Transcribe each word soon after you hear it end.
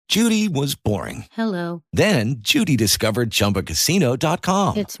Judy was boring. Hello. Then Judy discovered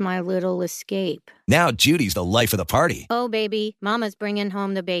ChumbaCasino.com. It's my little escape. Now Judy's the life of the party. Oh, baby, mama's bringing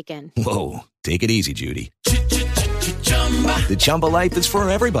home the bacon. Whoa, take it easy, Judy. The Chumba life is for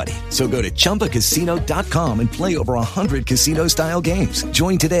everybody. So go to ChumbaCasino.com and play over 100 casino-style games.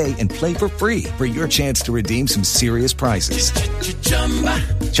 Join today and play for free for your chance to redeem some serious prizes.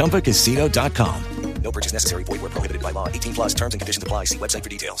 ChumbaCasino.com. No purchase necessary. Void where prohibited by law. 18 plus terms and conditions apply. See website for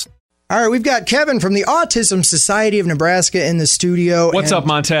details. All right, we've got Kevin from the Autism Society of Nebraska in the studio. What's up,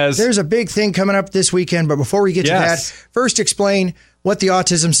 Montez? There's a big thing coming up this weekend, but before we get to that, first explain what the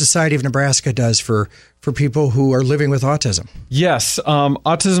Autism Society of Nebraska does for people who are living with autism. Yes.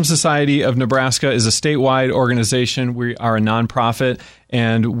 Autism Society of Nebraska is a statewide organization. We are a nonprofit,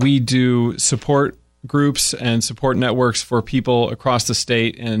 and we do support groups and support networks for people across the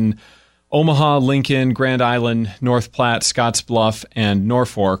state in Omaha, Lincoln, Grand Island, North Platte, Scottsbluff, and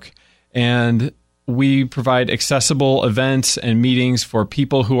Norfolk. And we provide accessible events and meetings for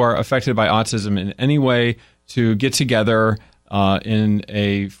people who are affected by autism in any way to get together in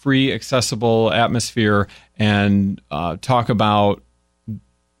a free, accessible atmosphere and talk about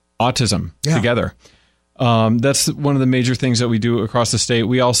autism together. That's one of the major things that we do across the state.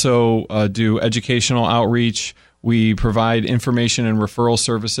 We also do educational outreach. We provide information and referral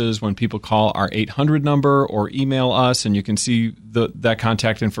services when people call our 800 number or email us, and you can see that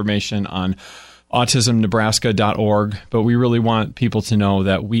contact information on autismnebraska.org. But we really want people to know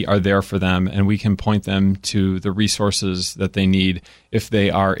that we are there for them, and we can point them to the resources that they need if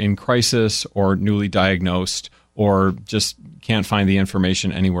they are in crisis or newly diagnosed or just can't find the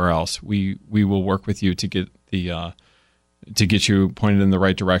information anywhere else. We will work with you to get you pointed in the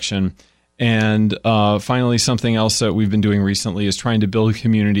right direction. And finally, something else that we've been doing recently is trying to build a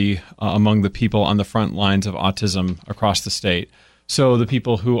community among the people on the front lines of autism across the state. So the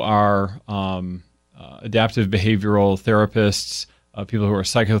people who are adaptive behavioral therapists, people who are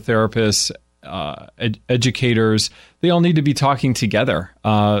psychotherapists, educators, they all need to be talking together.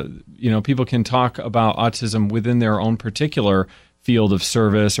 People can talk about autism within their own particular field of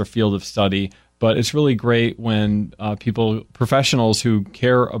service or field of study, but it's really great when professionals who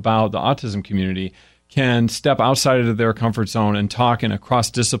care about the autism community can step outside of their comfort zone and talk in a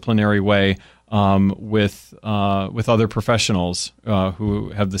cross-disciplinary way with other professionals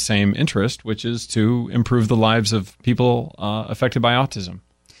who have the same interest, which is to improve the lives of people affected by autism.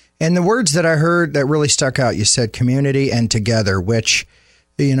 And the words that I heard that really stuck out, you said community and together, which,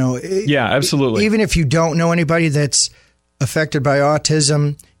 yeah, absolutely. Even if you don't know anybody that's affected by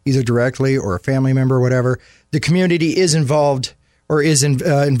autism, either directly or a family member or whatever, the community is involved or is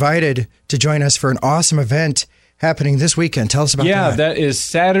invited to join us for an awesome event happening this weekend. Tell us about that. Yeah, that is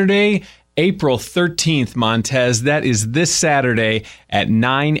Saturday, April 13th, Montez. That is this Saturday at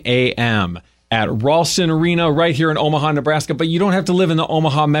 9 a.m. at Ralston Arena right here in Omaha, Nebraska. But you don't have to live in the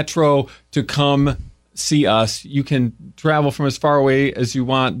Omaha metro to come see us. You can travel from as far away as you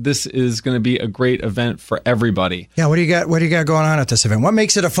want. This is going to be a great event for everybody. Yeah, what do you got going on at this event? What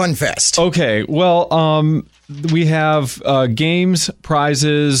makes it a fun fest? Okay, well, we have games,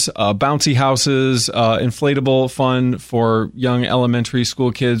 prizes, bouncy houses, inflatable fun for young elementary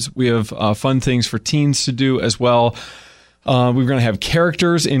school kids. We have fun things for teens to do as well. We're going to have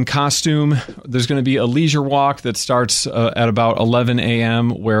characters in costume. There's going to be a leisure walk that starts at about 11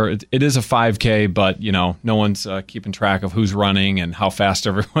 a.m. where it is a 5K, but no one's keeping track of who's running and how fast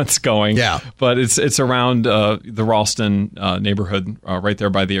everyone's going. Yeah. But it's around the Ralston neighborhood, right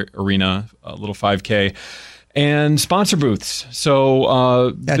there by the arena, a little 5K. And sponsor booths.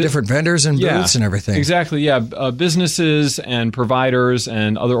 So different vendors and booths and everything. Exactly, yeah. Businesses and providers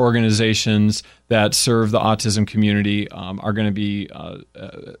and other organizations that serve the autism community are going to be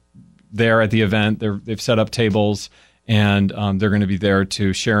there at the event. They've set up tables, and they're going to be there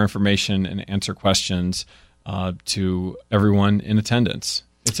to share information and answer questions to everyone in attendance.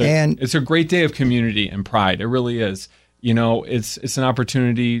 It's a great day of community and pride. It really is. It's an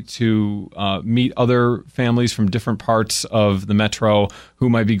opportunity to meet other families from different parts of the metro who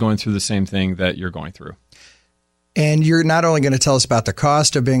might be going through the same thing that you're going through. And you're not only going to tell us about the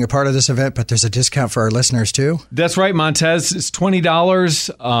cost of being a part of this event, but there's a discount for our listeners too? That's right, Montez. It's $20,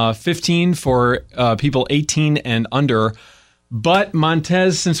 $15 for people 18 and under. But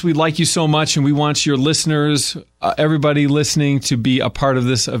Montez, since we like you so much and we want your listeners, everybody listening, to be a part of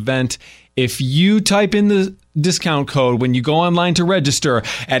this event, if you type in the discount code when you go online to register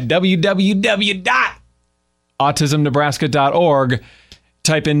at www.autismnebraska.org,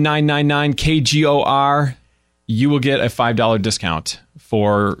 type in 999KGOR, you will get a $5 discount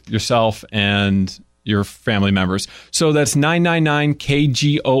for yourself and your family members. So that's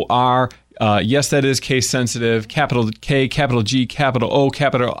 999-KGOR. Yes, that is case sensitive. Capital K, capital G, capital O,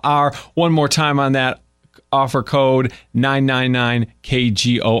 capital R. One more time on that offer code,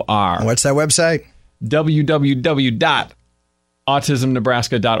 999-KGOR. What's that website?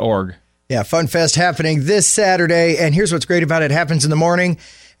 www.autismnebraska.org. Yeah, Fun Fest happening this Saturday. And here's what's great about it. It happens in the morning,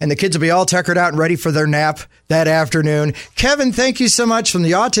 and the kids will be all tuckered out and ready for their nap that afternoon. Kevin, thank you so much from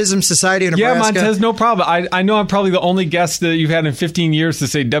the Autism Society of Nebraska. Yeah, Montez, no problem. I know I'm probably the only guest that you've had in 15 years to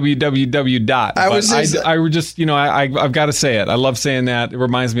say www. I've got to say it. I love saying that. It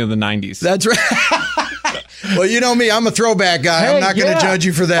reminds me of the 90s. That's right. Well, you know me. I'm a throwback guy. Hey, I'm not going to judge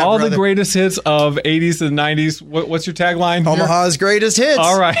you for that, All brother. the greatest hits of 80s and 90s. What's your tagline? Omaha's greatest hits.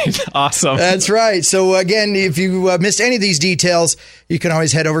 All right. Awesome. That's right. So, again, if you missed any of these details, you can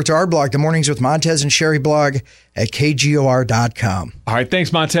always head over to our blog, the Mornings with Montez and Shari blog at kgor.com. All right.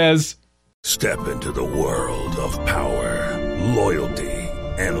 Thanks, Montez. Step into the world of power, loyalty,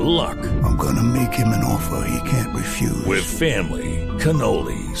 and luck. I'm going to make him an offer he can't refuse. With family,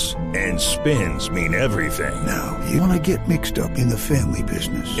 cannolis, and spins mean everything. Now, you want to get mixed up in the family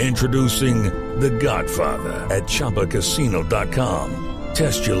business. Introducing The Godfather at ChumbaCasino.com.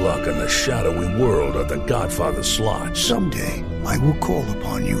 Test your luck in the shadowy world of The Godfather slot. Someday, I will call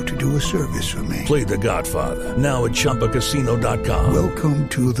upon you to do a service for me. Play The Godfather now at ChumbaCasino.com. Welcome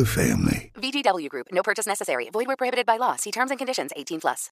to the family. VGW Group. No purchase necessary. Void where prohibited by law. See terms and conditions. 18+.